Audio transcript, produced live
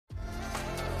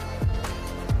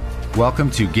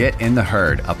Welcome to Get in the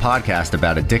Herd, a podcast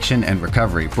about addiction and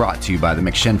recovery brought to you by the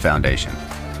McShin Foundation.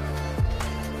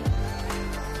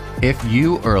 If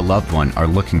you or a loved one are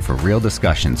looking for real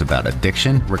discussions about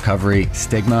addiction, recovery,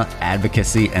 stigma,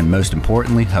 advocacy, and most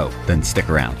importantly, hope, then stick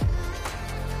around.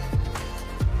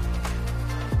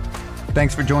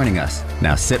 Thanks for joining us.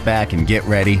 Now sit back and get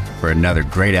ready for another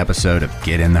great episode of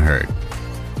Get in the Herd.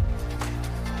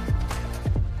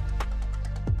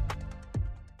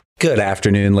 Good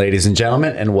afternoon, ladies and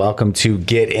gentlemen, and welcome to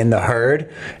Get in the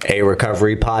Herd, a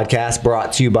recovery podcast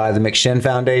brought to you by the McShin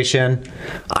Foundation.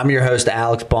 I'm your host,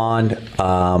 Alex Bond,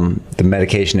 the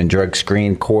medication and drug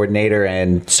screen coordinator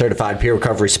and certified peer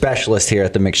recovery specialist here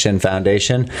at the McShin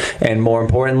Foundation, and more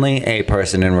importantly, a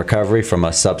person in recovery from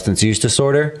a substance use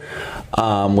disorder,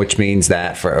 which means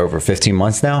that for over 15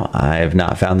 months now, I have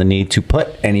not found the need to put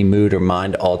any mood or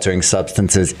mind-altering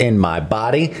substances in my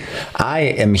body. I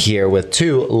am here with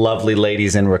two lovely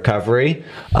ladies in recovery,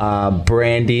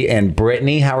 Brandy and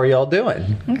Brittany. How are y'all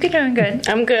doing? I'm doing good.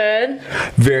 I'm good.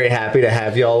 Very happy to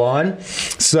have y'all on.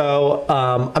 So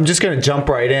I'm just going to jump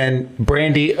right in.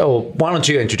 Brandy, why don't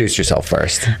you introduce yourself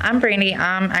first? I'm Brandy.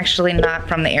 I'm actually not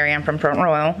from the area. I'm from Front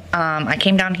Royal. I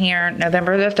came down here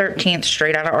November the 13th,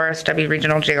 straight out of RSW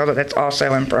Regional Jail that's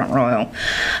also in Front Royal.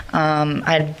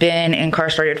 I'd been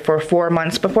incarcerated for 4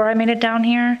 months before I made it down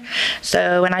here.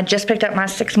 And I just picked up my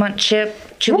 6-month chip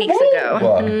 2 weeks ago.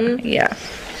 Mm-hmm. Yeah.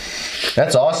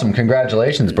 That's awesome.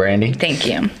 Congratulations, Brandy. Thank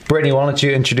you. Brittany, why don't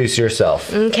you introduce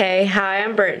yourself? Okay. Hi,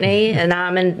 I'm Brittany, and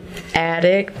I'm an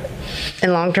addict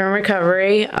in long-term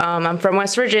recovery. I'm from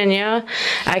West Virginia.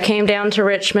 I came down to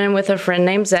Richmond with a friend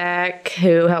named Zach,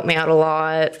 who helped me out a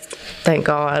lot, thank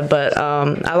God. But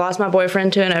I lost my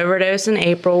boyfriend to an overdose in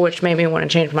April, which made me want to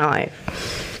change my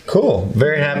life. Cool.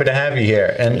 Very happy to have you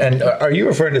here. And are you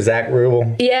referring to Zach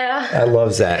Rubel? Yeah. I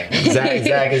love Zach.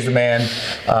 Zach is the man.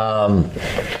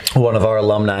 One of our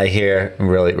alumni here.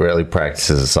 Really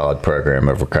practices a solid program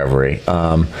of recovery.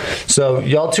 So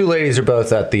y'all two ladies are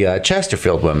both at the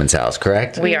Chesterfield Women's House,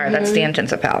 correct? We are. That's the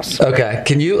intensive house. Okay.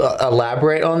 Can you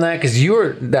elaborate on that? Because you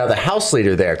are now the house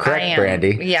leader there, correct, I am.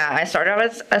 Brandy? Yeah. I started out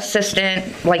as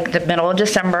assistant like the middle of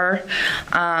December.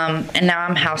 And now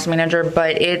I'm house manager,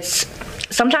 but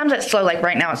sometimes it's slow. Like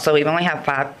right now it's slow. We only have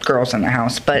 5 girls in the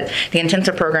house, but the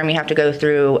intensive program you have to go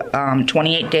through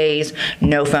 28 days,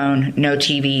 no phone, no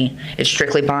TV. It's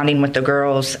strictly bonding with the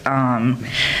girls.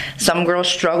 Some girls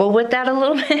struggle with that a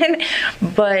little bit,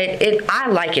 but I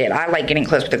like it. I like getting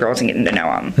close with the girls and getting to know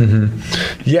them.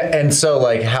 Mm-hmm. Yeah, and so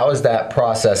like how has that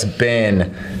process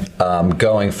been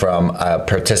going from a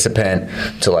participant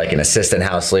to like an assistant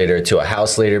house leader to a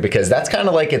house leader? Because that's kind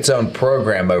of like its own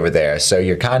program over there. So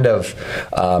you're kind of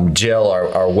Jill,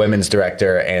 our women's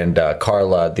director, and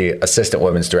Carla, the assistant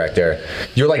women's director,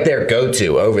 you're like their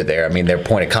go-to over there. I mean, their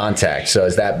point of contact. So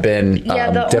has that been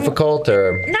difficult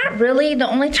or? Not really. The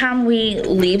only time we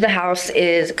leave the house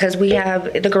is because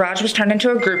the garage was turned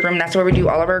into a group room. That's where we do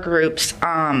all of our groups.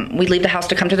 We leave the house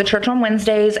to come to the church on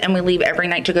Wednesdays, and we leave every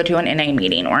night to go to an NA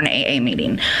meeting or an AA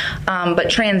meeting. But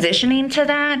transitioning to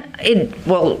that,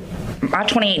 my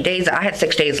 28 days, I had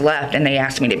 6 days left, and they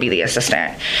asked me to be the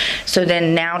assistant. So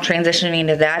then now transitioning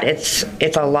to that, it's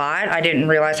a lot. I didn't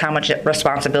realize how much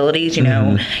responsibilities,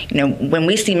 when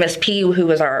we see Miss P, who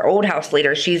was our old house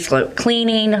leader, she's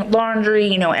cleaning,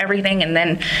 laundry, everything, and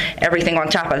then everything on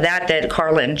top of that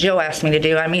Carla and Jill asked me to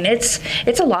do. I mean, it's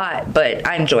a lot, but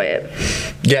I enjoy it.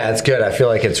 Yeah, it's good. I feel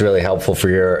like it's really helpful for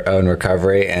your own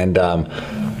recovery. And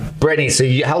Brittany, so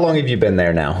how long have you been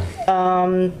there now?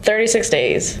 36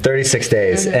 days. 36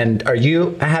 days. Mm-hmm. And are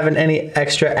you having any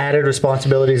extra added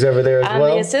responsibilities over there as well?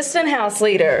 I'm the assistant house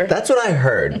leader. That's what I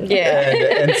heard. Yeah.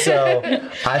 And so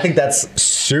I think that's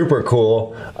super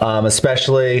cool,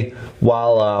 especially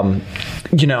while,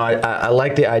 I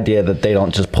like the idea that they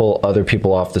don't just pull other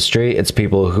people off the street. It's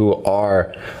people who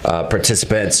are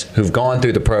participants who've gone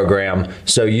through the program.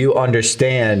 So you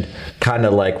understand kind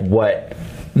of like what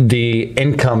the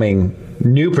incoming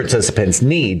new participants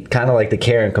need, kind of like the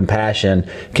care and compassion.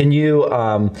 Can you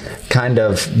kind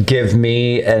of give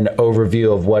me an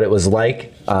overview of what it was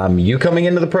like you coming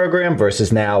into the program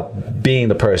versus now being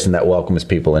the person that welcomes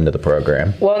people into the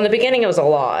program? Well, in the beginning, it was a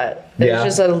lot. It was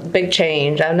just a big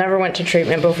change. I've never went to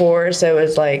treatment before, so it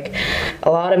was like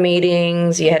a lot of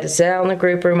meetings. You had to sit out in the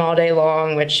group room all day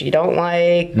long, which you don't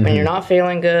like when you're not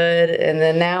feeling good. And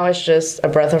then now it's just a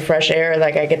breath of fresh air.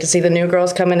 Like I get to see the new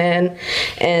girls coming in,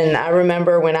 and I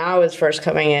remember when I was first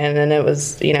coming in, and it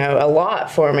was a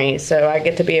lot for me. So I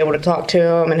get to be able to talk to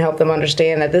them and help them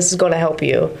understand that this is going to help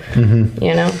you.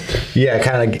 you know? Yeah,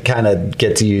 kind of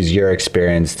get to use your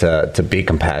experience to be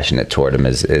compassionate toward them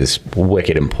is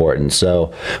wicked important.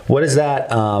 So what does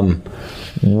that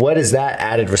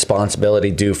added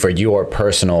responsibility do for your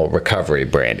personal recovery,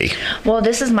 Brandy? Well,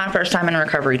 this is my first time in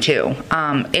recovery too.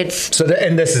 And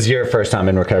this is your first time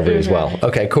in recovery as well.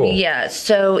 Okay, cool. Yeah,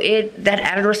 so that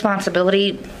added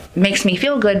responsibility makes me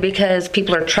feel good because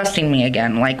people are trusting me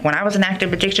again. Like when I was in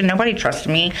active addiction, nobody trusted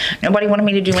me. Nobody wanted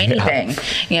me to do anything,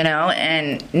 you know,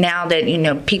 and now that, you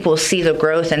know, people see the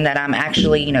growth and that I'm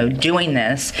actually, you know, doing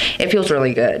this, it feels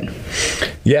really good.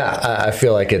 Yeah, I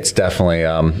feel like it's definitely,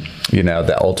 you know,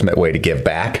 the ultimate way to give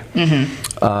back.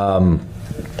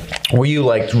 Were you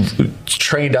like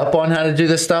trained up on how to do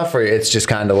this stuff, or it's just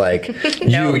kind of like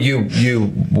No.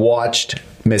 you watched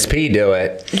Miss P do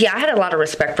it? Yeah, I had a lot of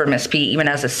respect for Miss P, even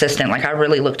as assistant. Like, I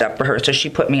really looked up for her, so she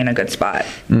put me in a good spot.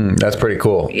 That's pretty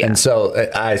cool. Yeah. And so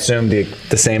I assume the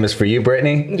same is for you,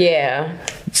 Brittany? Yeah.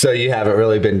 So you haven't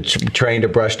really been trained or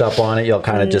brushed up on it? You'll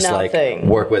kind of just like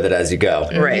work with it as you go.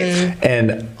 Right.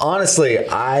 And honestly,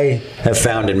 I have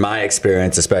found in my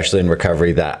experience, especially in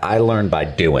recovery, that I learn by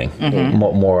doing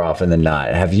more often than not.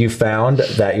 Have you found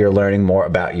that you're learning more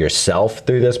about yourself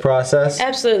through this process?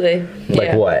 Absolutely.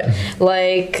 Like what?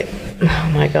 Like,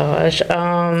 oh my gosh.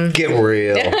 Get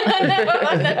real.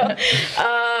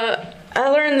 I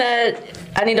learned that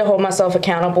I need to hold myself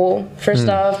accountable for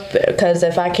stuff, because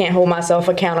if I can't hold myself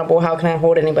accountable, how can I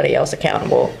hold anybody else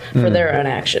accountable for their own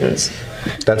actions?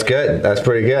 That's good. That's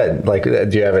pretty good. Like, do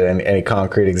you have any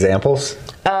concrete examples?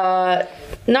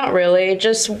 Not really.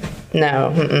 Just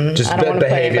no. Just I don't want to put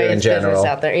behavior in anybody's general. business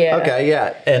out there. Yeah. Okay.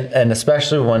 Yeah. And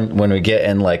especially when we get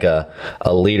in like a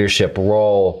leadership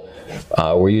role,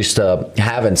 we're used to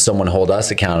having someone hold us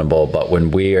accountable, but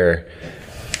when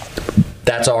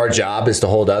that's our job, is to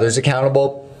hold others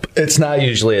accountable. It's not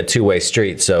usually a two-way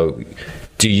street. So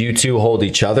do you two hold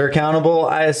each other accountable,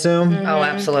 I assume? Oh,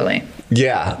 absolutely.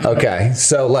 Yeah. Okay.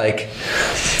 So like,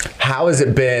 how has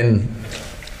it been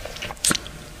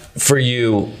for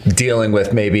you dealing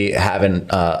with maybe having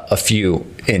a few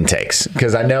intakes?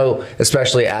 Because I know,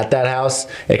 especially at that house,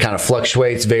 it kind of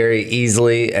fluctuates very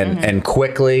easily and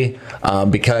quickly,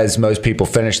 because most people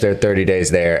finish their 30 days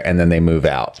there and then they move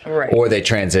out, right, or they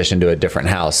transition to a different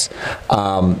house.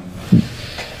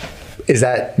 Is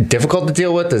that difficult to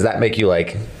deal with? Does that make you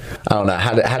like, I don't know,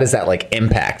 how does that like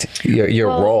impact your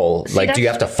role? Like, do you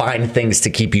have to find things to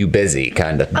keep you busy,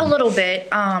 kind of? A little bit,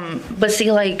 but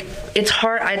see, like, it's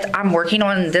hard. I'm working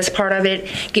on this part of it,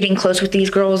 getting close with these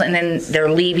girls, and then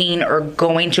they're leaving or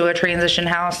going to a transition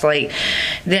house. Like,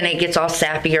 then it gets all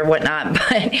sappy or whatnot.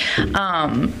 But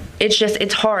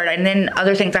it's hard. And then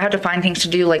other things, I have to find things to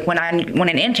do. Like when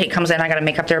an intake comes in, I got to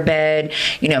make up their bed,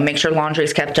 you know, make sure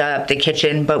laundry's kept up, the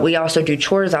kitchen. But we also do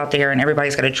chores out there, and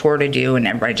everybody's got a chore to do, and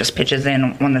everybody just pitches in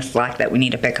on the slack that we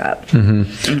need to pick up.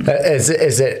 Is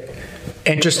it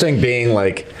interesting being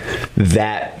like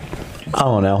that, I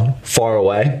don't know, far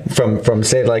away from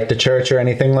say like the church or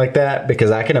anything like that? Because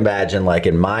I can imagine, like,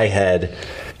 in my head,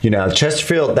 you know,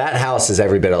 Chesterfield, that house is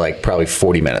every bit of like probably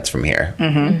 40 minutes from here,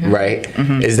 right?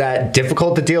 Is that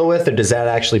difficult to deal with, or does that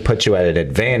actually put you at an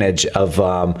advantage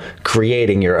of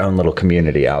creating your own little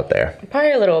community out there?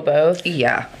 Probably a little of both.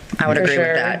 Yeah, I would agree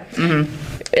with that.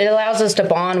 It allows us to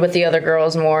bond with the other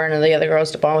girls more, and the other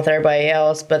girls to bond with everybody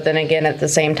else. But then again, at the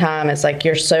same time, it's like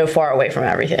you're so far away from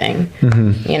everything,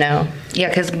 you know? Yeah,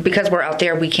 because we're out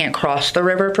there, we can't cross the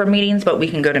river for meetings, but we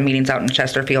can go to meetings out in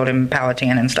Chesterfield and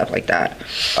Powhatan and stuff like that.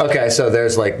 Okay, so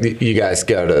there's like, you guys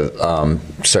go to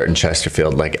certain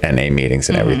Chesterfield like NA meetings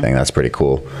and everything. That's pretty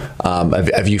cool.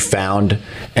 Have you found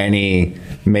any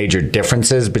major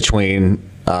differences between,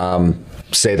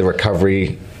 say, the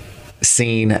recovery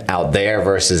scene out there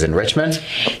versus in Richmond?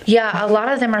 Yeah, a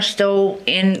lot of them are still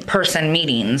in-person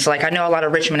meetings. Like, I know a lot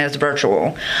of Richmond is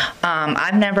virtual.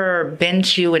 I've never been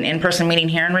to an in-person meeting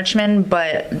here in Richmond,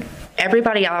 but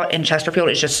everybody out in Chesterfield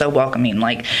is just so welcoming.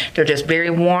 Like, they're just very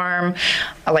warm.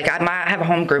 Like, I have a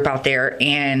home group out there,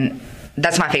 and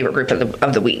that's my favorite group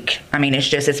of the week. I mean,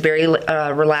 it's very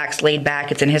relaxed, laid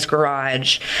back. It's in his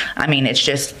garage. I mean, it's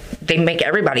just, they make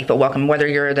everybody feel welcome, whether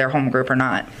you're their home group or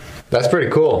not. That's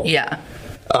pretty cool. Yeah.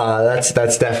 That's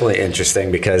definitely interesting,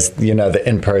 because, you know, the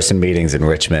in-person meetings in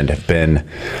Richmond have been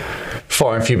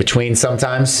far and few between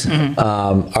sometimes.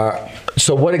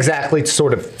 So what exactly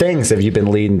sort of things have you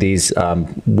been leading these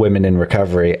women in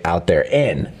recovery out there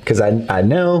in? Because I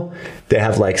know they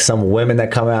have like some women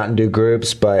that come out and do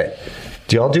groups, but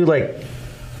do y'all do like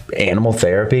animal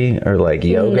therapy or like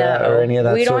yoga or any of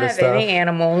that sort of stuff? We don't have any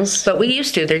animals. But we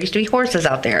used to. There used to be horses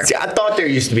out there. See, I thought there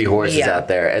used to be horses out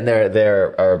there, and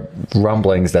there are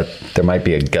rumblings that there might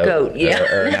be a goat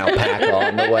or an alpaca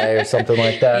on the way or something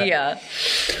like that. Yeah.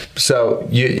 So,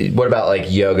 what about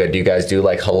like yoga? Do you guys do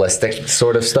like holistic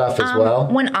sort of stuff as well?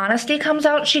 When Honesty comes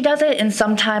out, she does it, and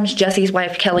sometimes Jesse's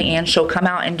wife, Kelly Ann, she'll come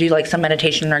out and do like some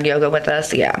meditation or yoga with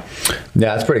us. Yeah.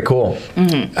 Yeah, that's pretty cool.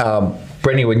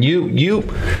 Brittany, when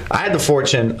I had the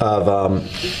fortune of,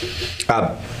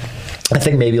 I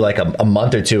think maybe like a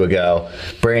month or two ago,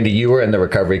 Brandy, you were in the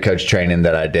recovery coach training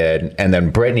that I did. And then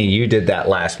Brittany, you did that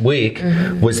last week.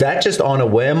 Was that just on a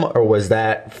whim, or was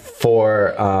that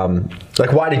for,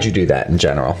 like, why did you do that in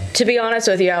general? To be honest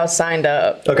with you, I was signed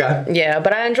up. Okay. Yeah,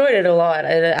 but I enjoyed it a lot.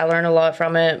 I learned a lot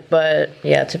from it. But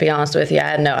yeah, to be honest with you, I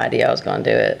had no idea I was going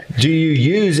to do it. Do you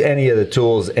use any of the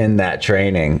tools in that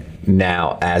training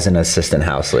now as an assistant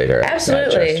house leader at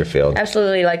Chesterfield?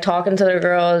 Absolutely. Like talking to the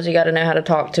girls, you got to know how to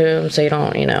talk to them so you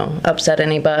don't, upset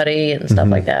anybody and stuff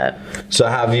like that. So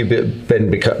how have you been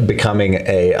becoming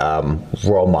a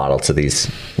role model to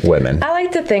these women? I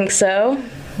like to think so.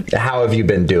 How have you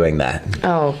been doing that?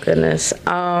 Oh, goodness.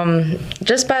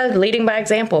 Just by leading by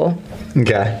example.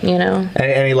 Okay.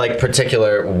 Any like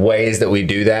particular ways that we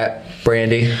do that,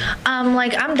 Brandy?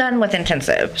 Like I'm done with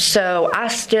intensive, so I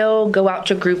still go out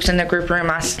to groups in the group room.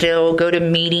 I still go to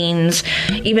meetings,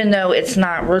 even though it's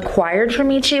not required for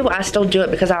me to. I still do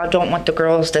it because I don't want the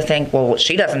girls to think, well,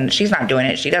 she's not doing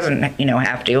it. She doesn't,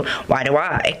 have to. Why do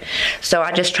I? So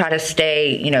I just try to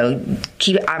stay,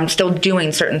 I'm still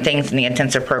doing certain things in the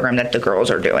intensive program that the girls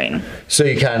are doing. So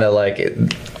you kind of like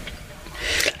it.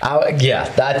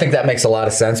 I think that makes a lot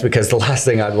of sense, because the last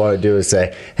thing I'd want to do is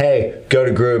say, hey, go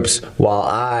to groups while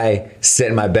I sit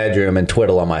in my bedroom and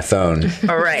twiddle on my phone for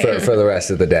the rest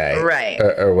of the day. Right.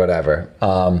 Or whatever.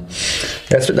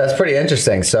 That's pretty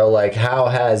interesting. So, like, how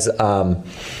has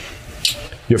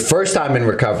your first time in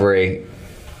recovery,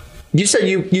 you said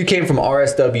you came from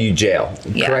RSW jail,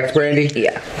 correct, Brandy?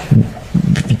 Yeah.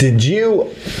 Did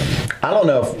you, I don't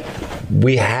know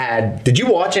if did you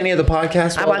watch any of the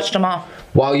podcasts? I watched them all.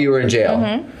 While you were in jail?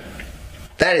 Mm-hmm.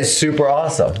 That is super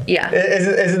awesome. Yeah.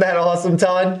 Isn't that awesome,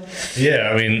 Todd?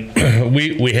 Yeah, I mean,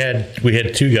 we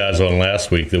had two guys on last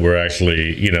week that were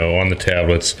actually, on the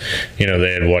tablets. They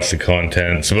had watched the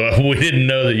content, so we didn't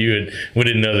know that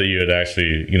you had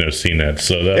actually, seen that.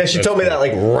 So she told me that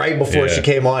like right before she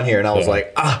came on here, and I was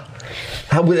like,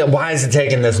 why is it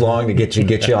taking this long to get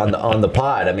you on the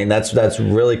pod? I mean, that's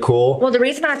really cool. Well, the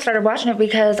reason I started watching it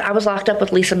because I was locked up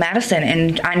with Lisa Madison,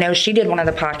 and I know she did one of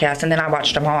the podcasts, and then I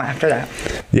watched them all after that.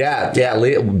 Yeah,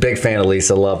 big fan of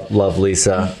Lisa. Love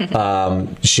Lisa.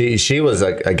 She was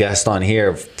a guest on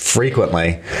here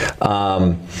frequently.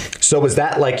 So was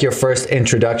that like your first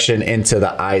introduction into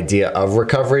the idea of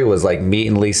recovery? Was like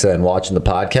meeting Lisa and watching the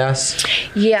podcast?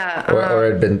 Yeah. Or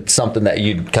it had been something that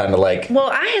you'd kind of like. Well,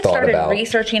 I had started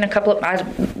researching a couple of.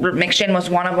 McShin was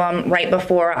one of them right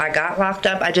before I got locked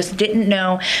up. I just didn't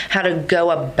know how to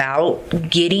go about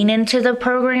getting into the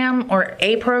program or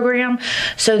a program.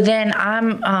 So then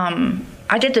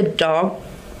I did the dog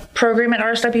program at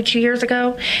RSW 2 years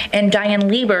ago, and Diane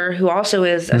Lieber, who also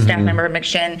is a staff member of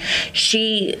McShin,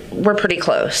 we're pretty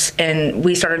close, and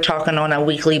we started talking on a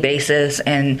weekly basis,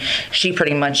 and she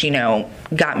pretty much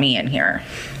got me in here.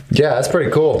 Yeah, that's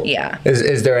pretty cool. Yeah.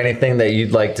 Is there anything that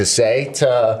you'd like to say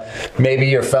to maybe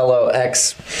your fellow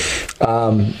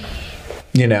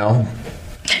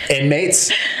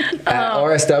inmates at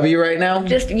RSW right now?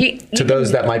 Just to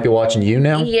those that might be watching you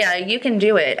now? Yeah, you can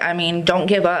do it. I mean, don't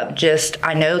give up.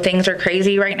 I know things are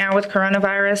crazy right now with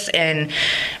coronavirus, and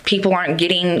people aren't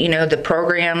getting, the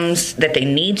programs that they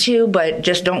need to, but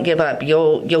just don't give up.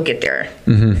 You'll get there.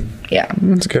 Mm-hmm. Yeah.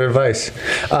 That's good advice.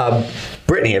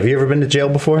 Brittany, have you ever been to jail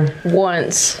before?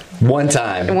 Once. One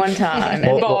time in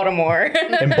Baltimore.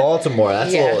 In Baltimore,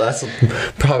 that's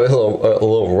probably a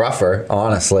little rougher,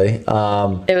 honestly.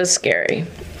 It was scary.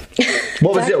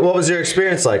 What was your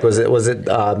experience like? Was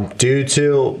it due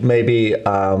to maybe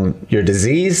your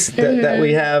disease that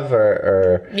we have,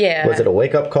 or was it a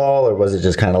wake up call, or was it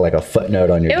just kind of like a footnote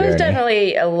on your journey? It was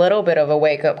definitely a little bit of a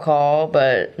wake up call,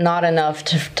 but not enough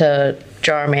to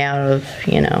jar me out of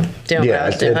doing what I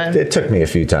was doing. It took me a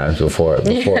few times before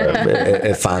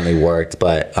it finally worked,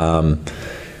 but.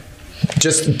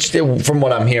 Just from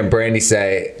what I'm hearing Brandy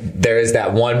say, there is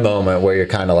that one moment where you're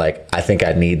kind of like, I think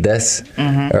I need this,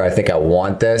 or I think I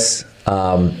want this.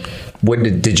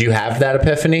 when did you have that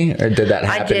epiphany, or did that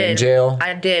happen in jail?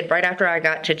 I did right after I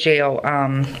got to jail.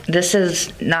 This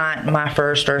is not my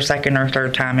first or second or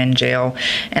third time in jail,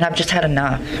 and I've just had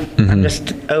enough. I'm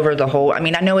just over the whole. I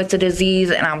mean, I know it's a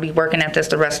disease, and I'll be working at this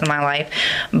the rest of my life,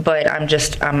 but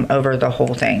I'm over the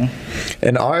whole thing.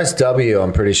 And RSW,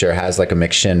 I'm pretty sure, has like a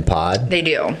McShin pod. They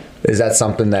do. Is that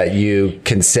something that you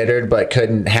considered but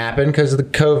couldn't happen because of the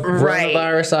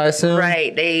coronavirus, I assume?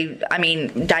 Right.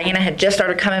 Diana had just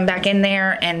started coming back in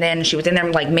there, and then she was in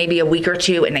there like maybe a week or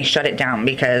two, and they shut it down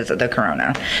because of the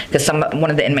corona, because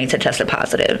one of the inmates had tested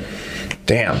positive.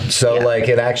 Damn. So like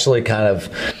it actually kind of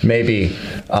maybe,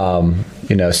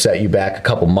 set you back a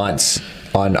couple months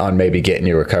on maybe getting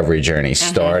your recovery journey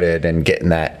started and getting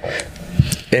that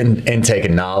intake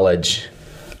of knowledge.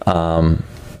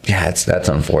 That's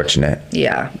unfortunate.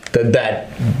 Yeah. That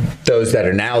those that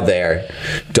are now there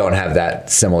don't have that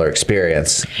similar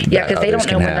experience. Yeah, because they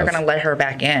don't know when they're going to let her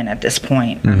back in at this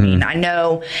point. I mean, I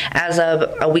know as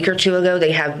of a week or two ago,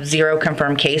 they have 0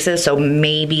 confirmed cases, so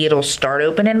maybe it'll start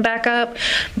opening back up.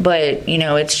 But,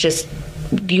 it's just,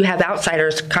 you have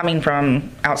outsiders coming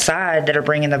from outside that are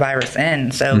bringing the virus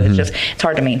in, so it's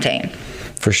hard to maintain.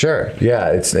 For sure. Yeah,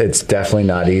 it's definitely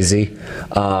not easy.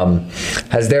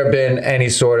 Has there been any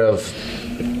sort of...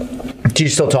 Do you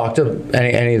still talk to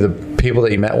any of the people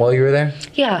that you met while you were there?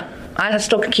 Yeah. I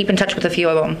still keep in touch with a few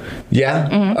of them.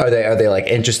 Yeah? Are they like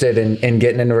interested in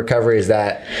getting into recovery? Is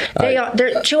that... They are.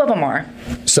 2 of them are.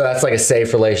 So that's like a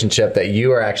safe relationship that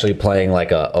you are actually playing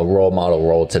like a role model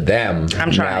role to them. I'm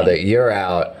trying. Now that you're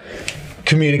out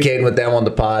communicating with them on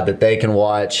the pod that they can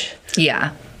watch.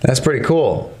 Yeah. That's pretty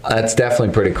cool. That's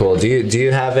definitely pretty cool. Do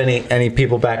you have any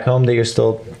people back home that you're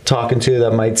still talking to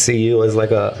that might see you as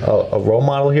like a role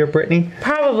model here, Brittany?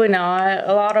 Probably not.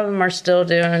 A lot of them are still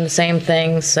doing the same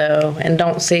thing, and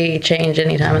don't see change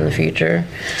anytime in the future.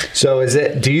 So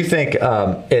do you think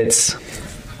it's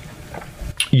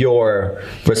your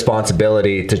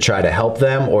responsibility to try to help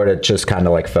them, or to just kind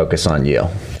of like focus on you?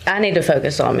 I need to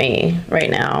focus on me right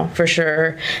now, for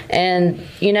sure. And,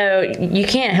 you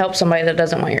can't help somebody that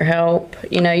doesn't want your help.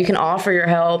 You can offer your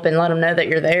help and let them know that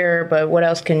you're there, but what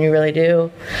else can you really do?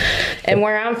 And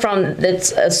where I'm from,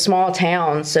 it's a small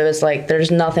town, so it's like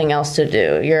there's nothing else to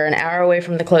do. You're an hour away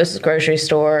from the closest grocery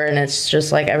store, and it's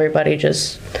just like everybody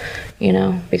just,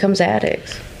 becomes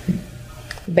addicts.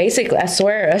 Basically, I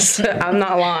swear, I'm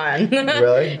not lying.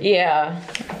 Really? Yeah.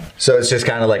 So it's just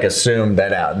kind of like assumed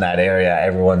that out in that area,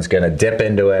 everyone's going to dip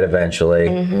into it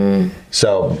eventually.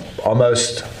 So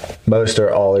most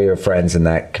or all of your friends in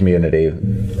that community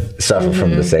suffer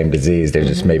from the same disease. They're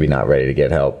just maybe not ready to get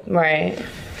help. Right.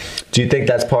 Do you think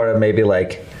that's part of maybe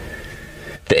like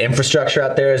the infrastructure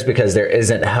out there is because there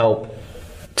isn't help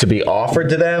to be offered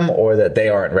to them, or that they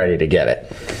aren't ready to get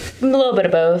it? A little bit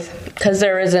of both, because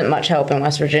there isn't much help in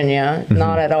West Virginia,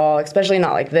 not at all, especially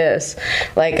not like this.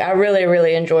 Like, I really,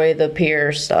 really enjoy the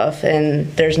peer stuff, and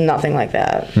there's nothing like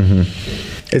that.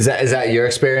 Is that your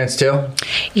experience too?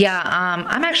 Yeah,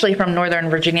 I'm actually from Northern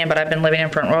Virginia, but I've been living in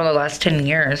Front Royal the last 10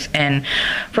 years. And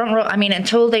Front Royal,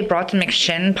 until they brought the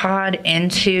McShin pod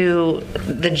into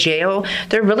the jail,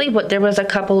 there was a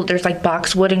couple, there's like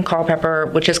Boxwood and Culpeper,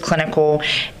 which is clinical,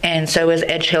 and so is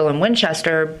Edge Hill and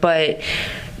Winchester, but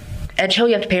Edge Hill,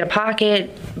 you have to pay out of pocket.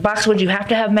 Boxwood, you have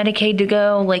to have Medicaid to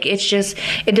go. Like, it's just,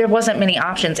 there wasn't many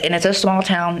options. And it's a small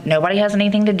town. Nobody has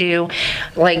anything to do.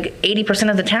 Like, 80%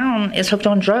 of the town is hooked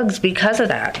on drugs because of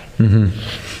that.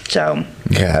 So.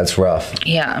 Yeah, that's rough.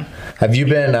 Yeah. Have you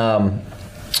found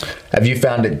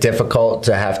it difficult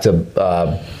to have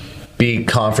to be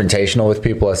confrontational with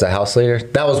people as a house leader?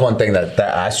 That was one thing that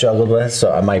I struggled with,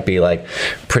 so I might be like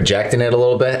projecting it a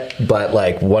little bit, but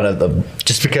like one of the,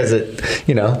 just because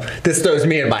this throws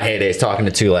me in my heydays talking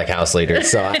to 2 like house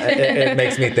leaders, so it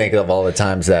makes me think of all the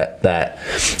times that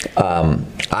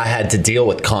I had to deal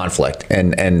with conflict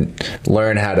and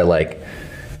learn how to like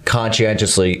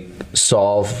conscientiously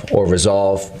solve or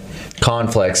resolve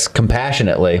conflicts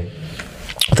compassionately,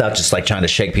 without just like trying to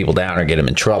shake people down or get them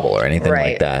in trouble or anything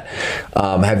like that.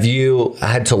 Have you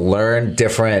had to learn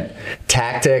different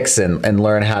tactics and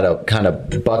learn how to kind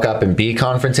of buck up and be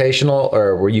confrontational,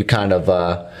 or were you kind of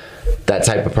that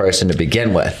type of person to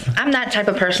begin with? I'm that type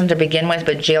of person to begin with,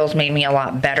 but jail's made me a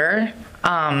lot better.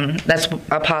 That's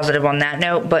a positive on that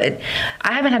note, but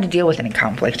I haven't had to deal with any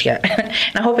conflict yet.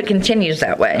 And I hope it continues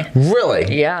that way.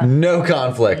 Really? Yeah. No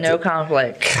conflict. No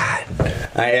conflict. God,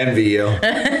 I envy you.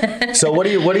 So what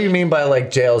do you mean by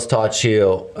like jails taught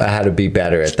you how to be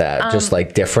better at that? Just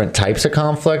like different types of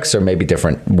conflicts, or maybe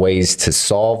different ways to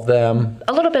solve them?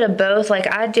 A little bit of both.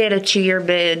 Like I did a 2-year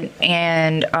bid,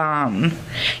 and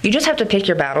you just have to pick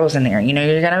your battles in there. You know,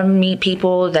 you're gonna meet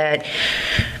people that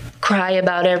cry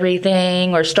about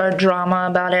everything or start drama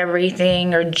about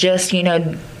everything, or just, you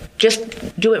know,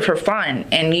 just do it for fun.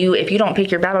 And if you don't pick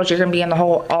your battles, you're going to be in the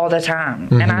hole all the time.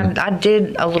 Mm-hmm. And I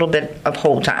did a little bit of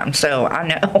hole time, so I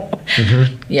know.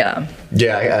 Mm-hmm. Yeah.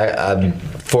 Yeah, I'm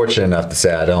fortunate enough to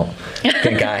say I don't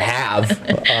think I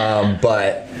have.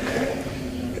 But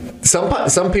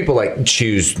some people like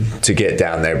choose to get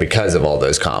down there because of all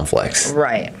those conflicts.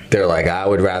 Right. They're like, I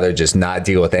would rather just not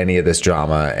deal with any of this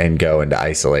drama and go into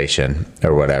isolation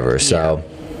or whatever. So,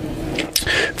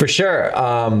 for sure,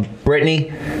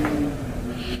 Brittany,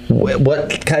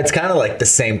 it's kind of like the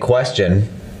same question,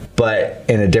 but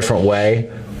in a different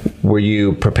way. Were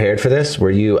you prepared for this?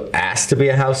 Were you asked to be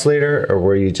a house leader, or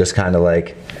were you just kind of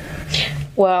like?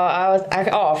 Well, I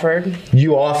offered.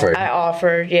 You offered? I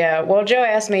offered, yeah. Well, Joe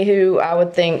asked me who I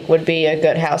would think would be a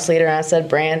good house leader, and I said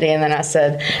Brandy, and then I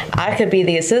said I could be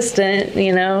the assistant,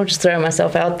 you know, just throwing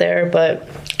myself out there, but...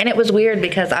 And it was weird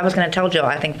because I was going to tell Joe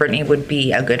I think Brittany would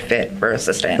be a good fit for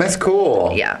assistant. That's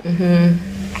cool. Yeah.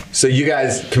 Mm-hmm. So you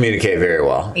guys communicate very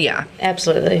well? Yeah.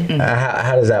 Absolutely. Mm-hmm.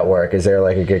 How does that work? Is there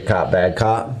like a good cop, bad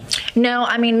cop? No,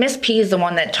 I mean, Miss P is the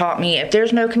one that taught me if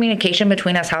there's no communication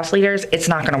between us house leaders, it's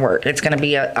not going to work. It's going to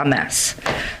be a mess.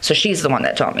 So she's the one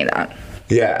that taught me that.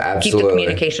 Yeah, absolutely. Keep the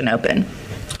communication open.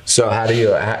 So how do you,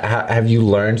 have you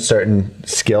learned certain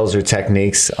skills or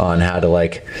techniques on how to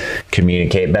like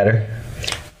communicate better?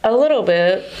 A little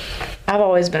bit. I've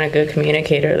always been a good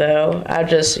communicator, though. I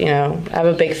just, you know, I have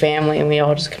a big family and we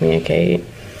all just communicate.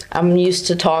 I'm used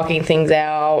to talking things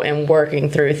out and working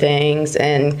through things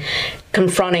and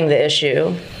confronting the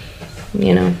issue,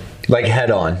 you know. Like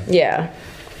head on. Yeah.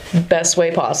 Best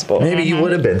way possible. Maybe you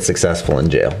would have been successful in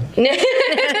jail.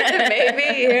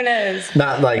 Maybe, who knows?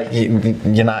 Not like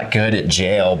you're not good at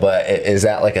jail, but is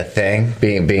that like a thing?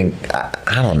 Being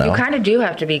I don't know. You kind of do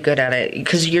have to be good at it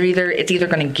because it's either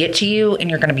going to get to you and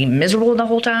you're going to be miserable the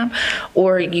whole time,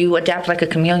 or you adapt like a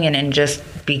chameleon and just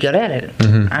be good at it.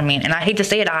 Mm-hmm. I mean, and I hate to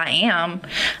say it,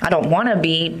 I don't want to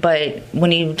be, but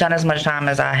when you've done as much time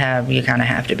as I have, you kind of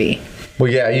have to be. Well,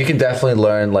 yeah, you can definitely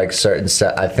learn like certain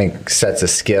sets of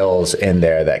skills in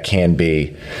there that can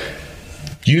be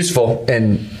useful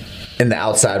in the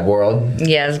outside world.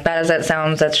 Yeah, as bad as that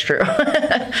sounds, that's true.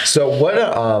 So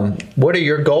what are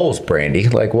your goals, Brandy?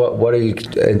 Like what are you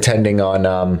intending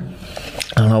on?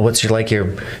 I don't know. What's your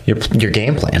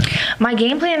game plan? My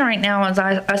game plan right now is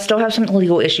I still have some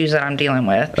legal issues that I'm dealing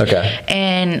with. Okay.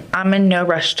 And I'm in no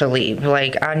rush to leave.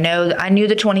 Like I knew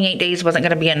the 28 days wasn't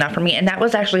going to be enough for me, and that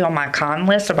was actually on my con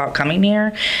list about coming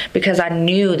here because I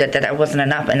knew that wasn't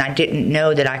enough, and I didn't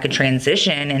know that I could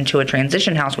transition into a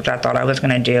transition house, which I thought I was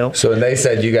going to do. So when they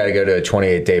said you got to go to a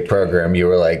 28-day program, you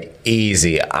were like,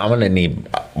 easy. I'm going to need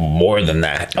more than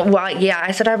that. Well, yeah,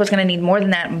 I said I was going to need more than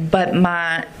that, but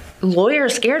my lawyer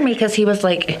scared me because he was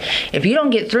like, if you don't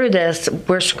get through this,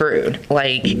 we're screwed.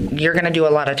 Like, you're going to do a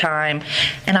lot of time.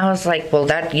 And I was like, well,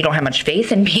 you don't have much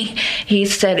faith in me. He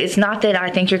said, it's not that I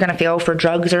think you're going to fail for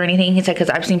drugs or anything. He said, because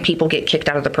I've seen people get kicked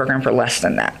out of the program for less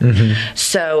than that. Mm-hmm.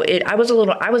 So I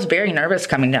was very nervous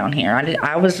coming down here.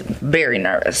 I was very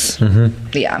nervous.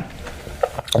 Mm-hmm. Yeah.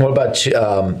 What about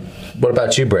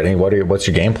you, Brittany? What's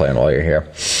your game plan while you're here?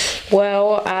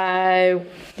 Well,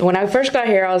 when I first got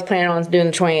here, I was planning on doing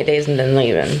the 28 days and then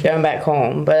leaving, going back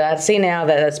home. But I see now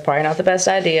that that's probably not the best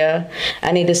idea.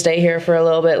 I need to stay here for a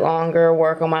little bit longer,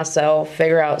 work on myself,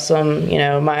 figure out some,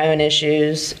 my own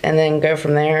issues, and then go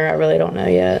from there. I really don't know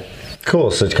yet.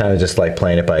 Cool. So it's kind of just like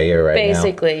playing it by ear right now.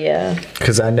 Basically, yeah.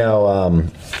 Because I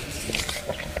know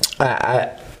I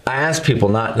ask people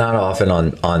not often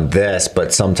on this,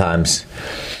 but sometimes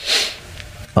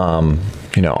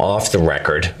off the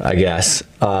record, I guess,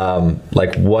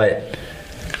 like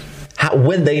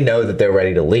when they know that they're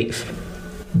ready to leave.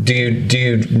 Do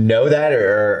you know that,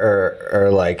 or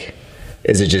like,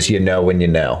 is it just when you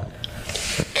know?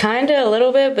 Kind of a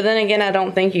little bit, but then again, I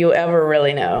don't think you ever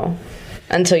really know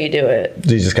until you do it.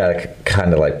 You just gotta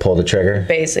kind of like pull the trigger.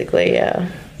 Basically, yeah.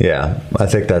 Yeah, I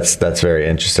think that's very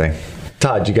interesting.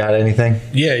 Todd, you got anything?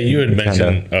 Yeah, you had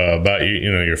mentioned about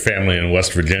your family in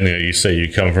West Virginia. You say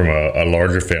you come from a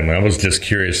larger family. I was just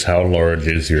curious, how large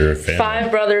is your family?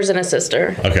 5 brothers and a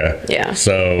sister. Okay. Yeah.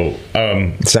 So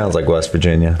sounds like West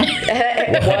Virginia.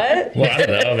 What? Well, I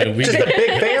don't know. I mean, Just a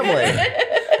big family.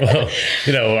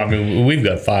 well, I mean, we've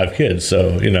got 5 kids,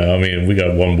 so I mean, we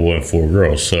got 1 boy and 4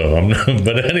 girls. So I'm not,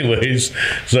 but anyways,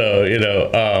 so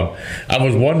I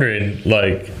was wondering,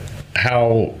 like,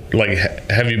 how, like,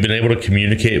 have you been able to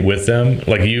communicate with them?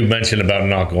 Like you mentioned about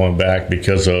not going back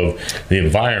because of the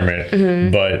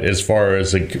environment, but as far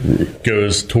as it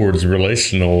goes towards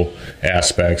relational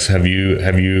aspects, have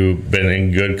you been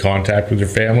in good contact with your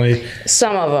family?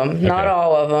 Some of them, not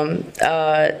all of them.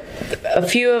 A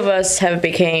few of us have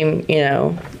became,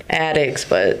 addicts,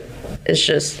 but it's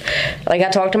just like I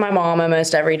talk to my mom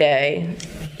almost every day.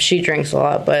 She drinks a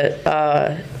lot, but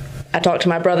I talked to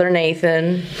my brother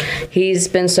Nathan. He's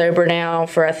been sober now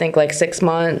for I think like 6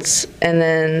 months, and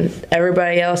then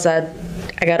everybody else I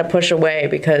got to push away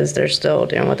because they're still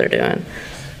doing what they're doing.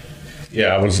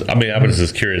 Yeah, I was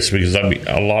just curious because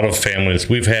a lot of families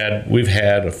we've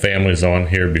had families on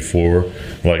here before,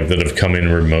 like that have come in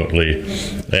remotely,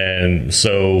 and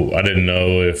so I didn't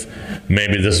know if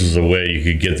maybe this was a way you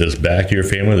could get this back to your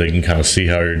family. They can kind of see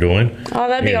how you're doing. Oh,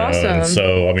 that'd be awesome. And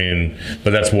so I mean, but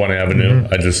that's one avenue.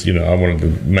 I just I wanted to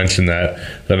mention that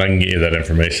I can get you that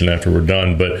information after we're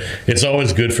done. But it's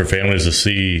always good for families to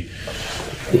see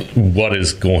what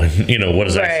is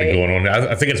actually going on.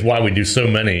 I think it's why we do so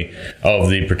many of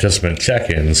the participant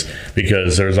check-ins,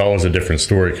 because there's always a different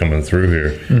story coming through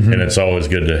here, and it's always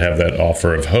good to have that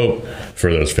offer of hope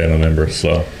for those family members.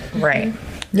 So Right.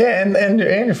 Yeah, and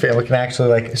your family can actually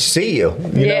like see you.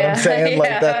 You know what I'm saying?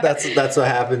 Like that's what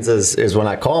happens is when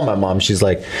I call my mom, she's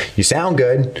like, "You sound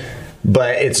good."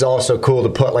 But it's also cool to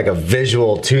put like a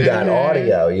visual to that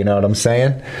audio, you know what I'm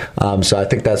saying? So I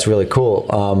think that's really cool.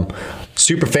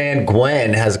 Superfan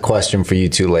Gwen has a question for you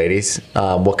two ladies.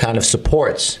 What kind of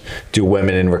supports do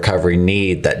women in recovery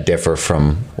need that differ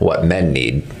from what men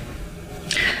need?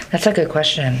 That's a good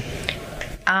question.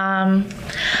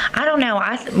 I don't know.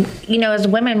 As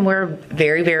women, we're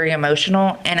very, very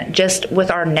emotional, and just with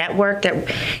our network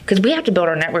because we have to build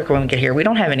our network when we get here. We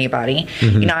don't have anybody.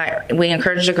 We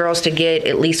encourage the girls to get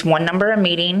at least one number a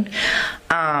meeting.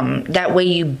 That way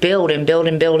you build and build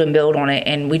and build and build on it.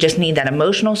 And we just need that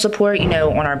emotional support, on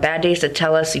our bad days to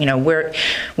tell us, we're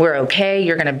okay.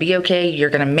 You're going to be okay. You're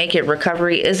going to make it.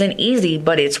 Recovery isn't easy,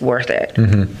 but it's worth it.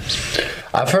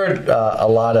 I've heard a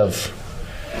lot of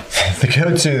the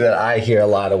go-to that I hear a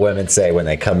lot of women say when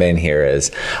they come in here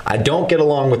is, I don't get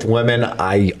along with women.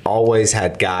 I always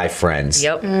had guy friends.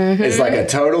 Yep. It's like a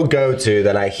total go-to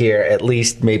that I hear at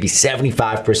least maybe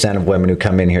 75% of women who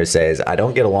come in here say is, I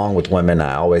don't get along with women.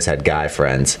 I always had guy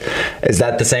friends. Is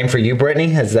that the same for you, Brittany?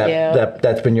 Has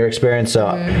that's been your experience? So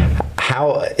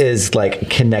how is like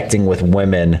connecting with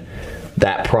women,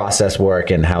 that process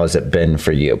work, and how has it been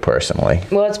for you personally?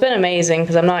 Well, it's been amazing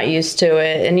because I'm not used to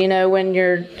it. And when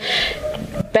you're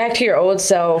back to your old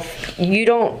self, you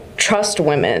don't trust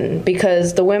women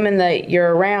because the women that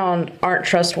you're around aren't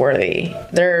trustworthy.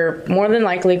 They're more than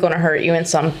likely going to hurt you in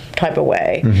some type of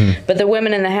way. But the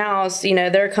women in the house,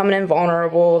 they're coming in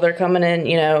vulnerable. They're coming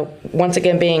in, once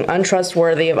again, being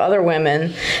untrustworthy of other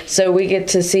women. So we get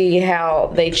to see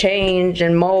how they change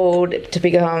and mold to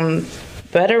become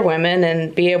better women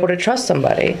and be able to trust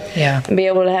somebody. Yeah. And be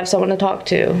able to have someone to talk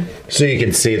to. So you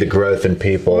can see the growth in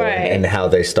people and how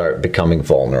they start becoming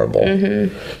vulnerable.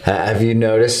 Have you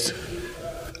noticed,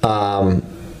 I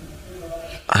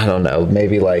don't know,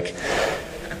 maybe like,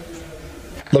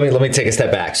 let me take a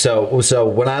step back. So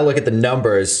when I look at the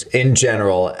numbers in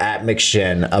general at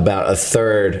McShin, about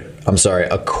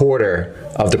a quarter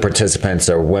of the participants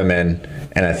are women,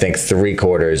 and I think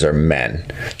 3/4 are men.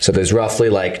 So there's roughly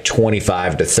like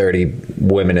 25 to 30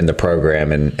 women in the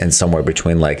program, and somewhere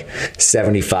between like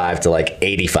 75 to like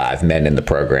 85 men in the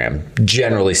program,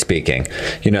 generally speaking.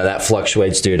 That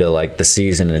fluctuates due to like the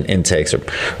season and intakes or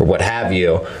what have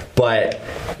you. But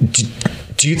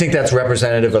do you think that's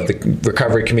representative of the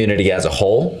recovery community as a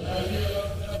whole?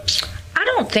 I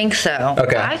don't think so.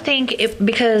 Okay. I think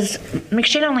because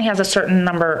McShin only has a certain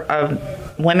number of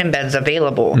women beds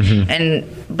available and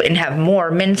have more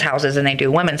men's houses than they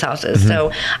do women's houses.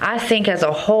 So I think as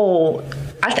a whole,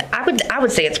 I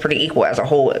would say it's pretty equal as a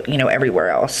whole, everywhere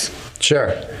else.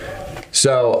 Sure.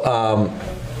 So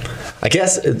I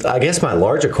guess my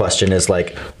larger question is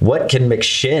like, what can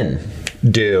McShin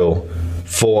do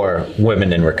for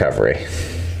women in recovery?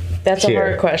 That's a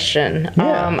hard question.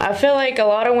 Yeah. I feel like a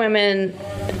lot of women,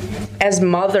 as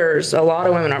mothers, a lot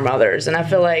of women are mothers. And I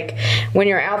feel like when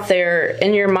you're out there,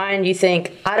 in your mind, you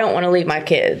think, I don't want to leave my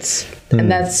kids.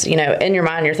 And that's, in your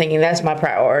mind, you're thinking that's my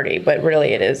priority, but really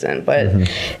it isn't. But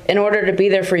in order to be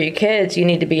there for your kids, you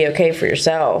need to be okay for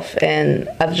yourself. And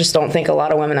I just don't think a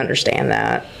lot of women understand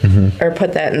that or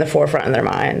put that in the forefront of their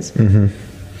minds.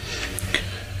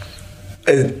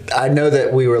 I know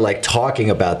that we were like talking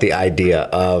about the idea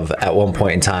of at one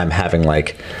point in time having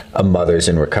like a mothers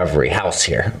in recovery house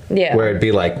here, where it'd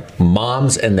be like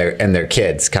moms and their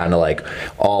kids kind of like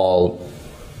all,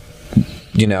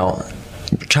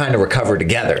 trying to recover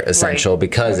together, essential,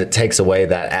 because it takes away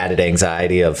that added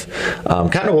anxiety of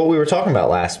kind of what we were talking about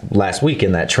last week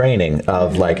in that training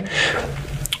of like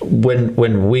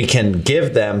when we can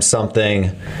give them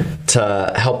something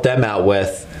to help them out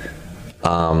with.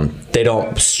 They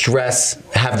don't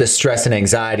have this stress and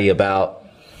anxiety about,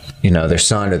 their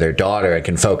son or their daughter, and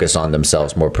can focus on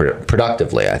themselves more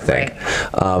productively, I think.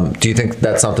 Right. Do you think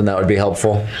that's something that would be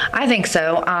helpful? I think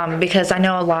so, because I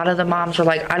know a lot of the moms are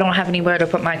like, I don't have anywhere to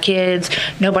put my kids.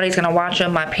 Nobody's going to watch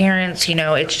them. My parents,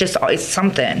 it's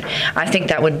something. I think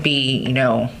that would be,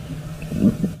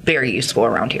 very useful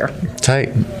around here.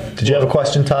 Tight. Did you have a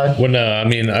question, Todd? Well, no, I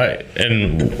mean,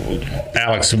 and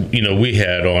Alex, we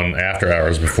had on After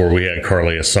Hours before, we had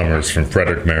Carlia Summers from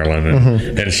Frederick, Maryland,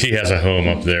 and she has a home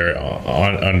up there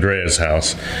on Andrea's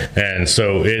house. And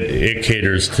so it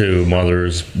caters to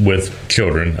mothers with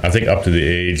children, I think up to the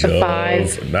age of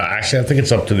 5. Actually, I think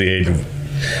it's up to the age of,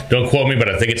 don't quote me, but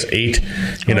I think it's 8,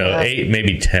 8,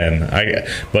 maybe 10.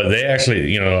 But they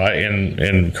actually,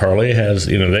 and Carly has,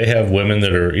 they have women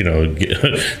that are, go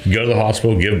to the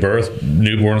hospital, give birth,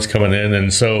 newborns coming in.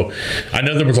 And so I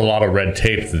know there was a lot of red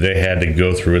tape that they had to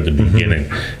go through at the beginning.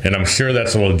 And I'm sure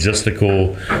that's a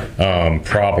logistical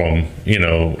problem.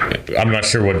 I'm not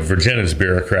sure what Virginia's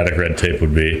bureaucratic red tape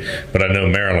would be, but I know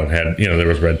Maryland had, there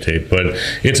was red tape. But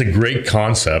it's a great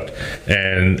concept.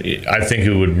 And I think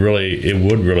it would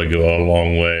really go a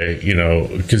long way,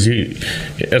 because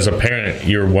as a parent,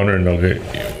 you're wondering, okay,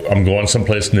 I'm going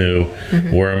someplace new.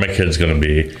 Where are my kids going to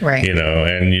be? Right.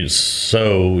 And you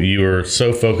are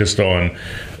so focused on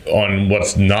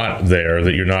what's not there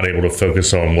that you're not able to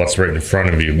focus on what's right in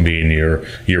front of you, being your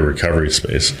recovery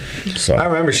space. So I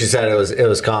remember she said it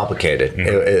was complicated.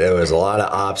 It was a lot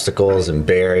of obstacles and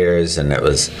barriers, and it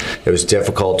was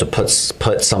difficult to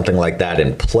put something like that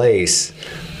in place.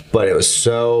 But it was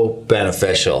so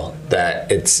beneficial that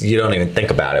you don't even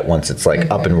think about it once it's like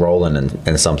up and rolling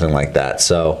and something like that.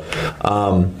 So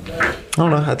I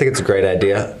don't know. I think it's a great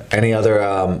idea. Any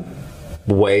other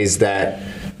ways that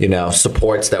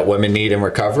supports that women need in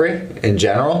recovery in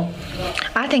general?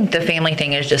 I think the family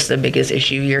thing is just the biggest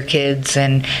issue. Your kids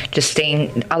and just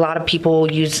staying. A lot of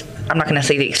people use, I'm not going to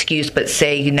say the excuse, but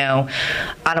say,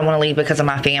 I don't want to leave because of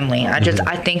my family. I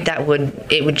think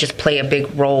it would just play a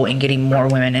big role in getting more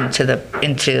women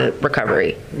into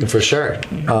recovery. For sure.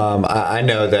 I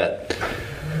know that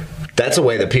that's a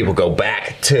way that people go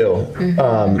back too.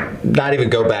 Not even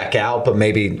go back out, but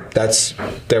maybe that's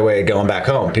their way of going back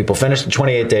home. People finish the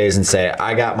 28 days and say,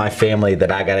 I got my family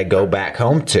that I got to go back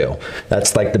home to.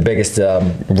 That's like the biggest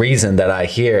reason that I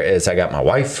hear is I got my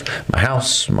wife, my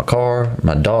house, my car,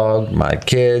 my dog, my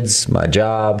kids, my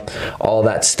job, all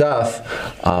that stuff.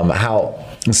 How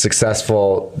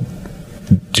successful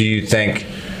do you think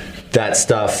that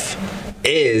stuff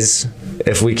is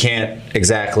if we can't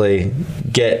exactly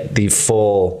get the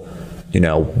full,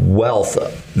 wealth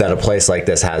that a place like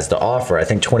this has to offer? I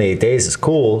think 28 days is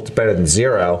cool. It's better than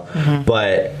 0.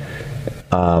 But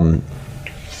I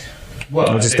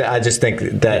just think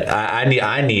that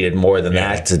I needed more than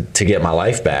that to get my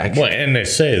life back. Well, and they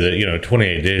say that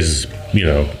 28 days is,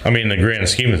 in the grand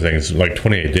scheme of things, like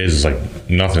 28 days is like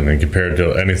nothing and compared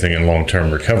to anything in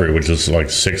long-term recovery, which is like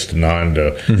 6 to 9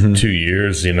 to 2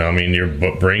 years. Your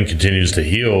brain continues to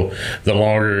heal the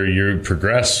longer you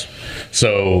progress.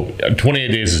 So 28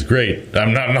 days is great.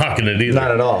 I'm not knocking it either.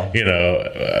 Not at all.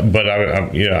 But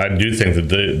I do think that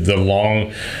the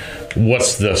long.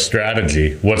 What's the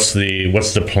strategy? What's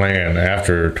the plan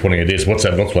after 28 days? What's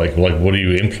that look like? Like, what are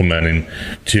you implementing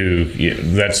to?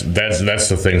 That's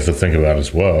the things to think about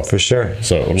as well. For sure.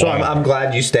 So I'm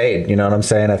glad you stayed. You know what I'm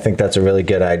saying? I think that's a really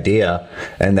good idea,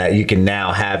 and that you can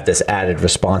now have this added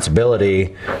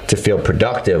responsibility to feel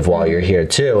productive while you're here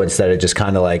too, instead of just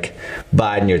kind of like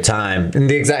biding your time. And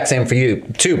the exact same for you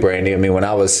too, Brandy. I mean, when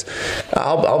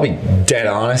I'll be dead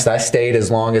honest, I stayed as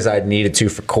long as I needed to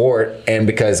for court, and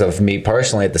because of with me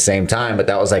personally at the same time, but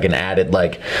that was like an added,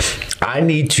 like, I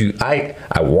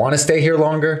want to stay here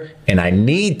longer, and I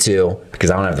need to,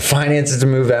 because I don't have the finances to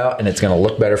move out, and it's going to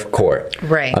look better for court.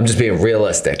 Right. I'm just being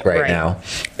realistic right now.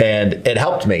 And it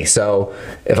helped me. So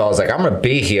if I was like, I'm going to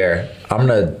be here, I'm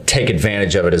going to take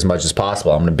advantage of it as much as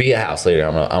possible. I'm going to be a house leader.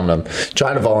 I'm going to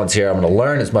try to volunteer. I'm going to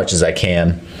learn as much as I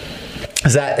can.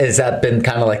 Has that been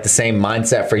kind of like the same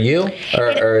mindset for you,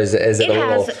 or is it a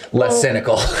little less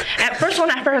cynical? At first, when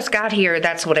I first got here,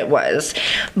 that's what it was.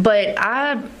 But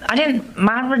I didn't.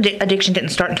 My addiction didn't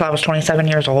start until I was 27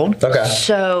 years old. Okay.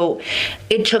 So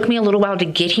it took me a little while to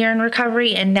get here in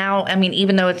recovery, and now, I mean,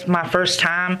 even though it's my first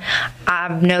time,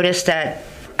 I've noticed that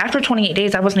after 28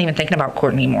 days, I wasn't even thinking about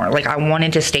court anymore. Like, I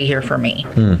wanted to stay here for me.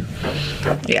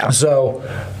 Yeah. So,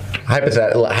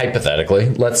 hypothetically,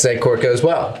 let's say court goes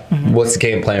well. What's the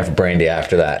game plan for Brandy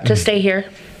after that? To stay here.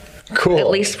 Cool. At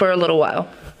least for a little while.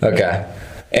 Okay.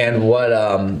 And what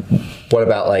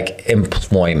about like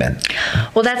employment?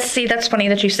 Well, that's funny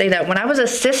that you say that. When I was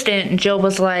assistant, Jill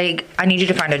was like, I need you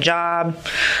to find a job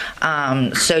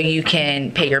so you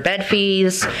can pay your bed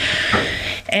fees,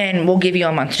 and we'll give you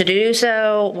a month to do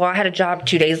so. Well, I had a job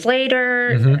 2 days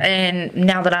later, and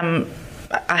now that I'm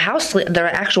the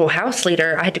actual house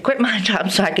leader, I had to quit my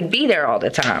job so I could be there all the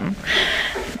time.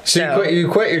 So you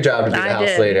quit your job to be the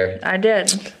house leader. I did.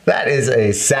 That is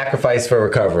a sacrifice for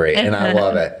recovery, and I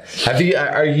love it.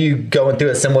 Are you going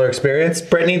through a similar experience,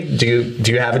 Brittany? Do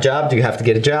you have a job? Do you have to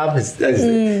get a job?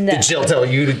 No. Did Jill tell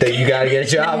you that you got to get a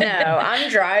job? No, I'm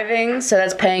driving, so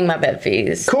that's paying my bed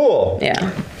fees. Cool.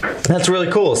 Yeah. That's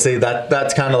really cool. See,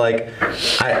 that's kind of like,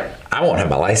 I won't have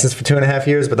my license for 2.5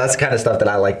 years, but that's the kind of stuff that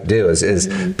I like to do is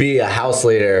be a house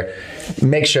leader,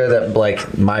 make sure that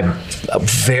like my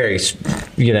very,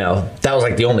 that was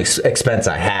like the only expense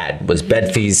I had was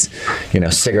bed fees,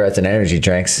 cigarettes and energy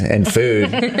drinks and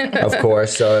food, of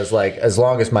course. So it's like, as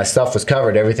long as my stuff was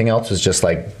covered, everything else was just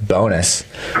like bonus.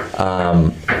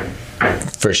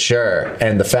 For sure.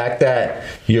 And the fact that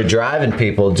you're driving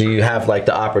people, do you have like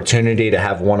the opportunity to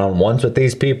have one-on-ones with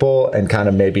these people and kind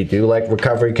of maybe do like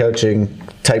recovery coaching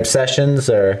type sessions?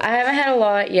 Or I haven't had a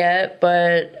lot yet,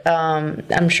 but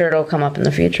I'm sure it'll come up in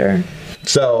the future.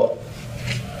 So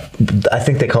I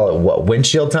think they call it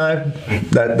windshield time.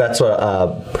 That's what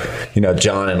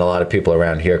John and a lot of people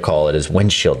around here call it, is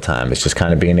windshield time. It's just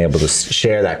kind of being able to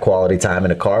share that quality time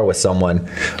in a car with someone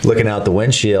looking out the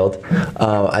windshield.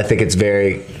 I think it's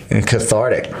very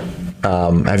cathartic.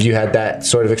 Have you had that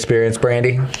sort of experience,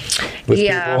 Brandy? With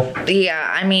people?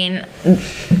 Yeah. I mean,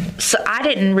 so I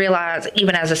didn't realize,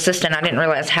 even as assistant, I didn't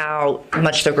realize how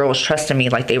much the girls trusted me.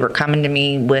 Like, they were coming to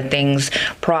me with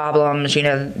problems,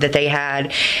 that they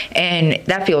had, and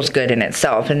that feels good in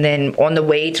itself. And then on the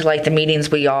way to like the meetings,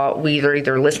 we are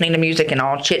either listening to music and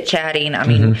all chit chatting. I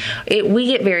mean, we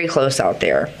get very close out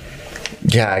there.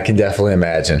 Yeah, I can definitely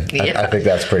imagine. Yeah. I think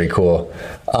that's pretty cool.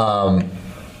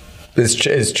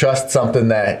 Is trust something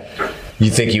that you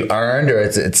think you earned, or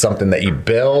is it something that you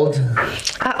build?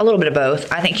 A little bit of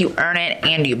both. I think you earn it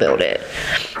and you build it.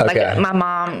 Okay. Like my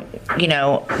mom,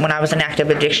 when I was in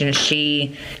active addiction,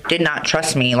 she did not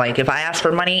trust me. Like, if I asked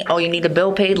for money, you need a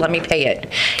bill paid, let me pay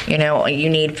it. You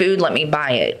need food, let me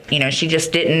buy it. She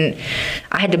just didn't.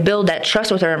 I had to build that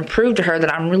trust with her and prove to her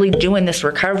that I'm really doing this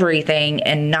recovery thing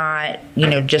and not,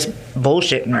 just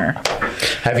bullshitting her.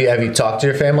 Have you talked to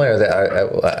your family,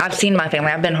 or I've seen my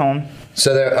family. I've been home.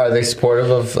 So are they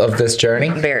supportive of this journey?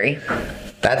 Very.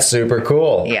 That's super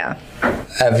cool. Yeah.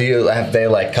 Have they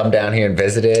like come down here and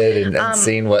visited and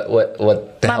seen what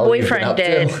the hell you've been up to?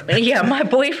 My boyfriend did. Yeah, my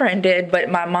boyfriend did, but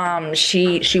my mom,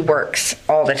 she works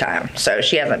all the time, so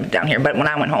she hasn't been down here. But when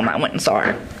I went home, I went and saw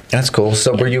her. That's cool.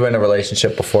 So were you in a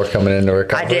relationship before coming into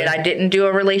recovery? I did. I didn't do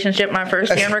a relationship my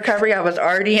first year in recovery. I was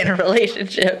already in a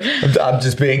relationship. I'm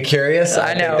just being curious.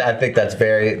 I know. I think that's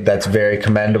very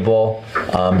commendable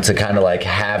to kind of like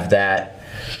have that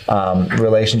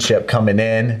relationship coming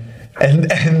in and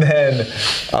then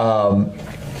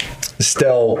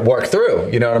still work through,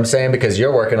 you know what I'm saying? Because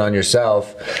you're working on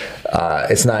yourself.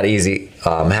 It's not easy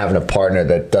having a partner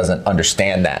that doesn't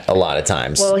understand that a lot of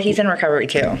times. Well, he's in recovery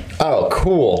too. Oh,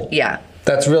 cool. Yeah.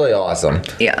 That's really awesome.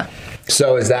 Yeah.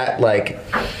 So is that like,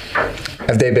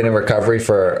 have they been in recovery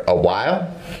for a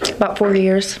while? About 4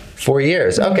 years. 4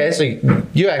 years. Okay, so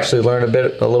you actually learned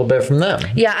a little bit from them.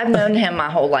 Yeah, I've known him my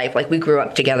whole life. Like, we grew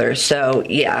up together. So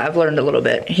yeah, I've learned a little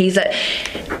bit.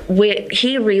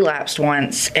 He relapsed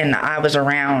once, and I was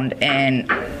around,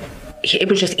 and it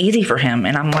was just easy for him.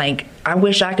 And I'm like, I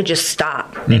wish I could just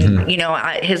stop. And,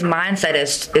 his mindset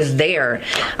is there.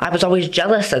 I was always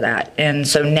jealous of that. And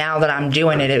so now that I'm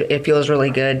doing it, it feels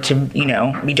really good to,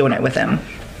 be doing it with him.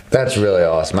 That's really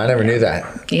awesome. I never knew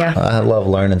that. Yeah. I love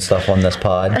learning stuff on this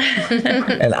pod.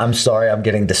 And I'm sorry I'm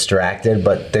getting distracted,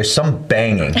 but there's some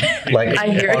banging, like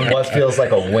on what feels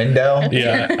like a window.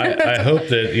 Yeah, I hope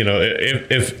that,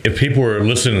 if people are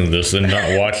listening to this and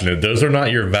not watching it, those are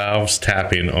not your valves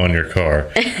tapping on your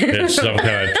car. It's some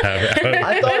kind of tapping.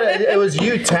 I thought it was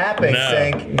you tapping,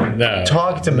 saying,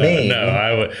 talk to me.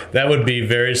 No, that would be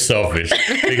very selfish,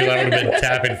 because I would have been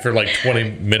tapping for like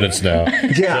 20 minutes now.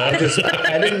 Yeah,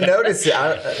 I didn't notice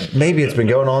it. Maybe it's been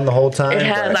going on the whole time. It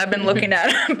has. I've been looking at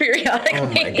it periodically. Oh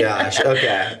my gosh.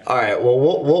 Okay. All right. Well,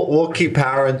 we'll keep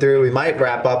powering through. We might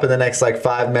wrap up in the next like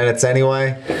 5 minutes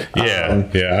anyway. Yeah.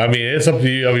 I mean, it's up to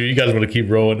you. I mean, you guys want to keep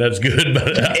rolling. That's good.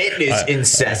 But it is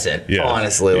incessant. Yeah,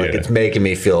 honestly, like it's making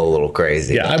me feel a little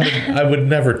crazy. Yeah, I would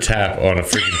never tap on a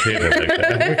freaking table like that.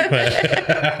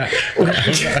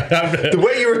 The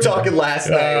way you were talking last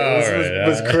night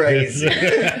was crazy.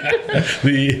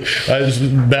 I was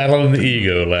battling the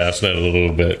ego last night a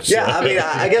little bit. So. Yeah, I mean,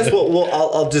 I guess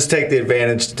I'll just take the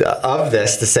advantage of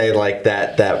this to say like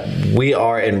that we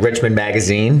are in Richmond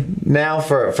Magazine now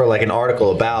for like an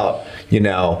article about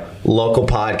local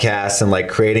podcasts and like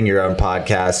creating your own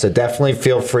podcast. So definitely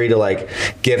feel free to like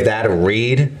give that a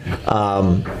read.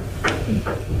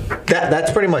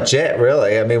 That's pretty much it,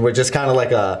 really. I mean, we're just kind of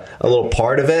like a little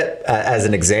part of it as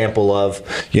an example of,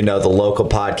 the local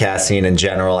podcast scene in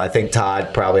general. I think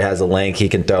Todd probably has a link he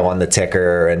can throw on the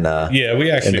ticker and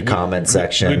in the comment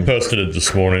section. We posted it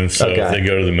this morning, so if they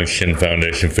go to the McShin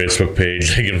Foundation Facebook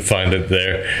page, they can find it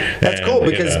there. That's cool,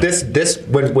 because this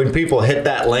when people hit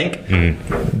that link,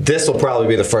 this will probably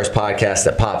be the first podcast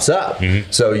that pops up.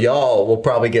 So y'all will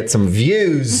probably get some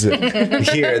views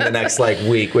here in the next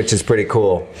week, which is pretty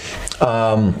cool.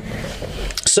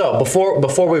 So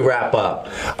before we wrap up,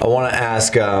 I want to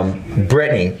ask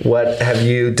Brittany, what have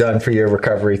you done for your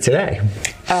recovery today?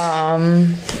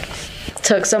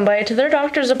 Took somebody to their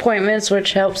doctor's appointments,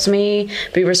 which helps me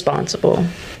be responsible.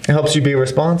 It helps you be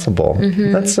responsible.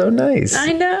 That's so nice.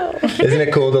 I know. Isn't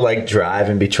it cool to drive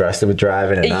and be trusted with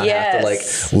driving and not have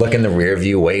to look in the rear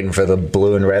view waiting for the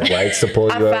blue and red lights to pull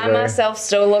you over? I find myself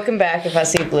still looking back if I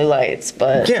see blue lights,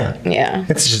 but yeah.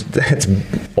 It's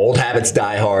old habits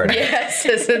die hard. Yes,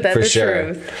 isn't that the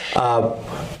truth?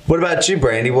 What about you,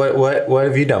 Brandy? What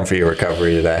have you done for your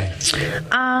recovery today?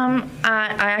 I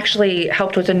actually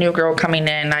helped with a new girl coming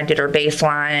in. I did her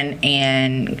baseline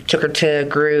and took her to a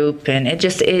group, and it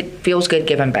feels good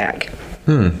giving back.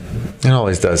 It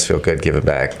always does feel good giving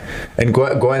back. And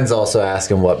Gwen's also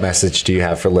asking, what message do you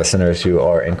have for listeners who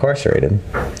are incarcerated?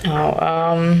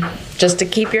 Just to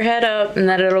keep your head up and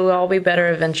that it'll all be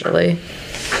better eventually.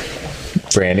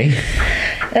 Brandy?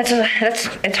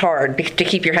 It's hard to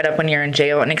keep your head up when you're in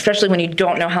jail, and especially when you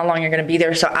don't know how long you're going to be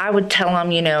there. So I would tell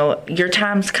them, your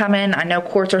time's coming. I know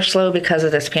courts are slow because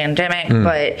of this pandemic,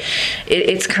 but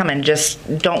it's coming. Just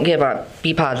don't give up.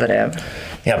 Be positive.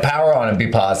 Yeah, power on and be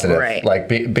positive. Right. Like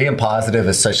being positive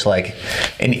is such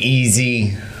an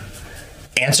easy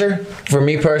answer for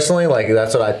me personally.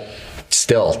 That's what I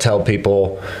still tell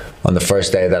people on the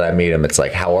first day that I meet them. It's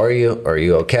like, how are you? Are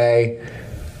you okay?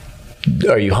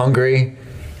 Are you hungry?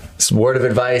 It's word of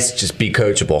advice, just be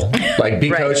coachable. Be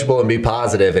coachable and be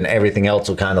positive, and everything else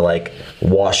will kind of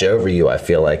wash over you, I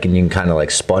feel like, and you can kind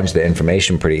of sponge the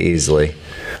information pretty easily.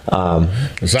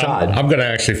 So I'm going to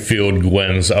actually field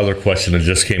Gwen's other question that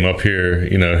just came up here.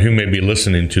 Who may be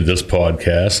listening to this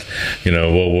podcast?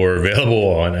 We're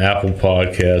available on Apple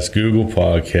Podcasts, Google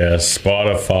Podcasts,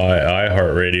 Spotify,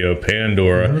 iHeartRadio,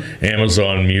 Pandora,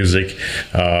 Amazon Music.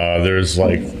 There's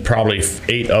probably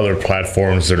 8 other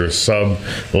platforms that are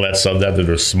that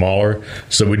are smaller.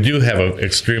 So we do have an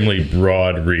extremely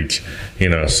broad reach.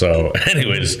 So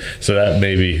anyways, so that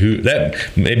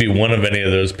maybe one of any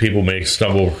of those people may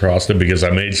stumble across it, because I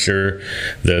made sure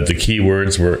that the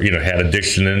keywords were, had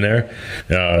addiction in there.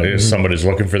 If somebody's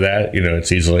looking for that,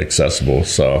 it's easily accessible.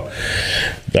 So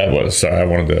that was, sorry, I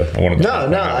wanted to.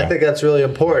 No, I think that's really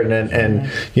important. And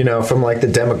from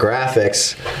the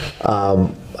demographics,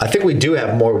 I think we do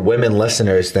have more women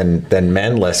listeners than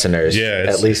men listeners. Yeah,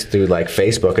 at least through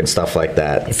Facebook and stuff like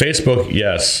that. Facebook,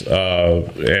 yes,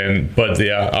 but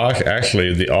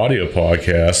actually the audio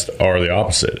podcasts are the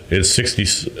opposite. It's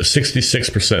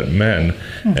 66% men,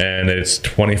 and it's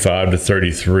 25 to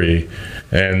 33.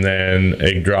 And then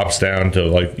it drops down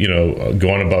to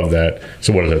going above that.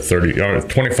 So what is it?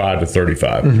 25 to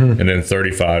 35, and then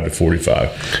 35 to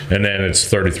 45, and then it's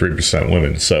 33%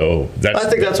 women. So I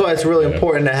think that's why it's really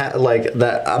important. important to like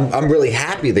that. I'm really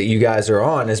happy that you guys are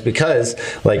on, is because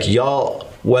like y'all,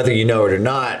 whether you know it or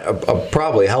not, are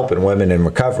probably helping women in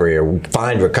recovery or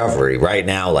find recovery right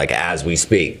now, like as we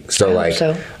speak. So like,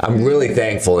 I'm really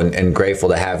thankful and grateful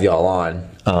to have y'all on.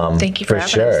 Thank you for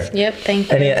having us. Yep,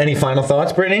 thank you. Any final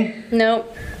thoughts, Brittany?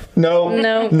 Nope. No,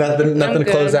 nothing to good.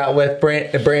 close out with.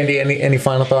 Brandy, any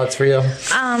final thoughts for you?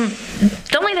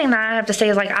 The only thing that I have to say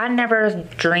is like I never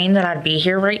dreamed that I'd be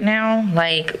here right now.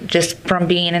 Like just from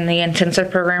being in the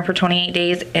intensive program for 28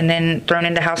 days and then thrown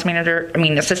into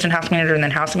assistant house manager and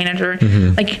then house manager.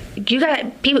 Like you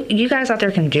guys out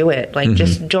there can do it. Like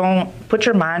just don't put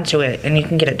your mind to it and you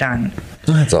can get it done.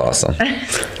 That's awesome.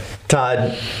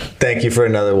 Todd, thank you for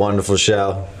another wonderful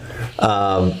show.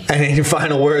 Any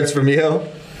final words from you?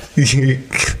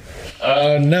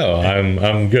 No,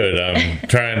 I'm good.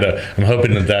 I'm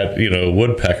hoping that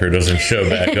woodpecker doesn't show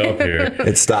back up here.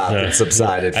 It stopped. It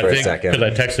subsided for a second. Because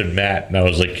I texted Matt and I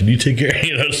was like, "Can you take care?"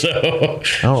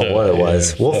 What it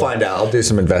was. We'll find out. I'll do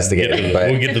some investigating.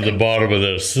 We'll get to the bottom of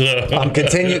this.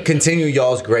 Continue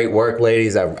y'all's great work,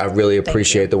 ladies. I really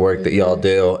appreciate the work that y'all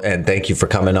do, and thank you for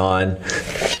coming on.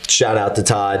 Shout out to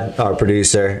Todd, our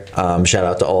producer. Shout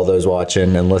out to all those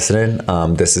watching and listening.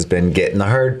 This has been Get in the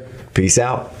Herd. Peace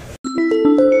out.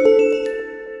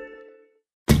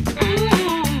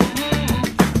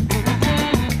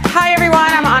 Hi everyone,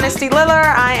 I'm Honesty Liller.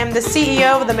 I am the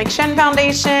CEO of the McShin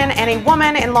Foundation and a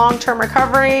woman in long-term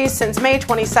recovery. Since May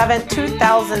 27,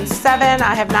 2007,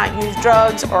 I have not used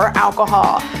drugs or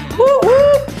alcohol. Woo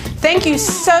woo! Thank you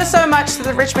so much to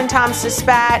the Richmond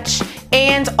Times-Dispatch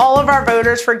and all of our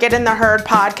voters for Get in the Herd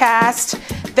podcast.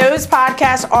 Those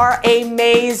podcasts are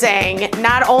amazing.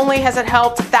 Not only has it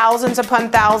helped thousands upon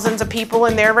thousands of people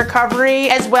in their recovery,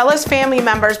 as well as family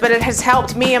members, but it has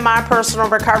helped me in my personal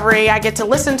recovery. I get to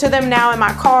listen to them now in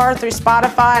my car through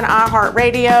Spotify and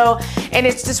iHeartRadio. And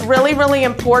it's just really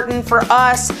important for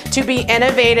us to be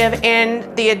innovative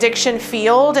in the addiction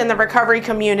field and the recovery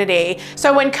community.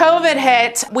 So when COVID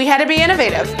hit, we had to be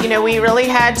innovative. We really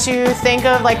had to think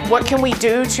of like, what can we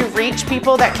do to reach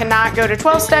people that cannot go to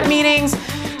 12-step meetings,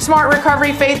 smart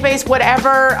recovery, faith-based,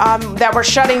 whatever, that we're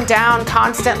shutting down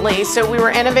constantly. So we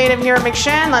were innovative here at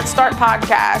McShin. Let's start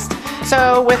podcast.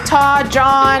 So with Todd,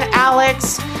 John,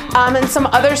 Alex, and some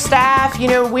other staff,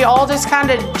 we all just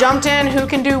kind of jumped in who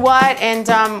can do what.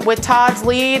 And with Todd's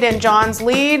lead and John's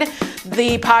lead,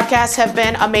 the podcasts have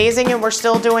been amazing and we're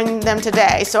still doing them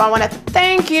today. So I want to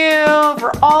thank you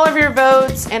for all of your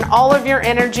votes and all of your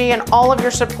energy and all of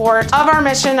your support of our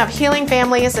mission of healing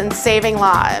families and saving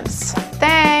lives.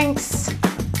 Thanks.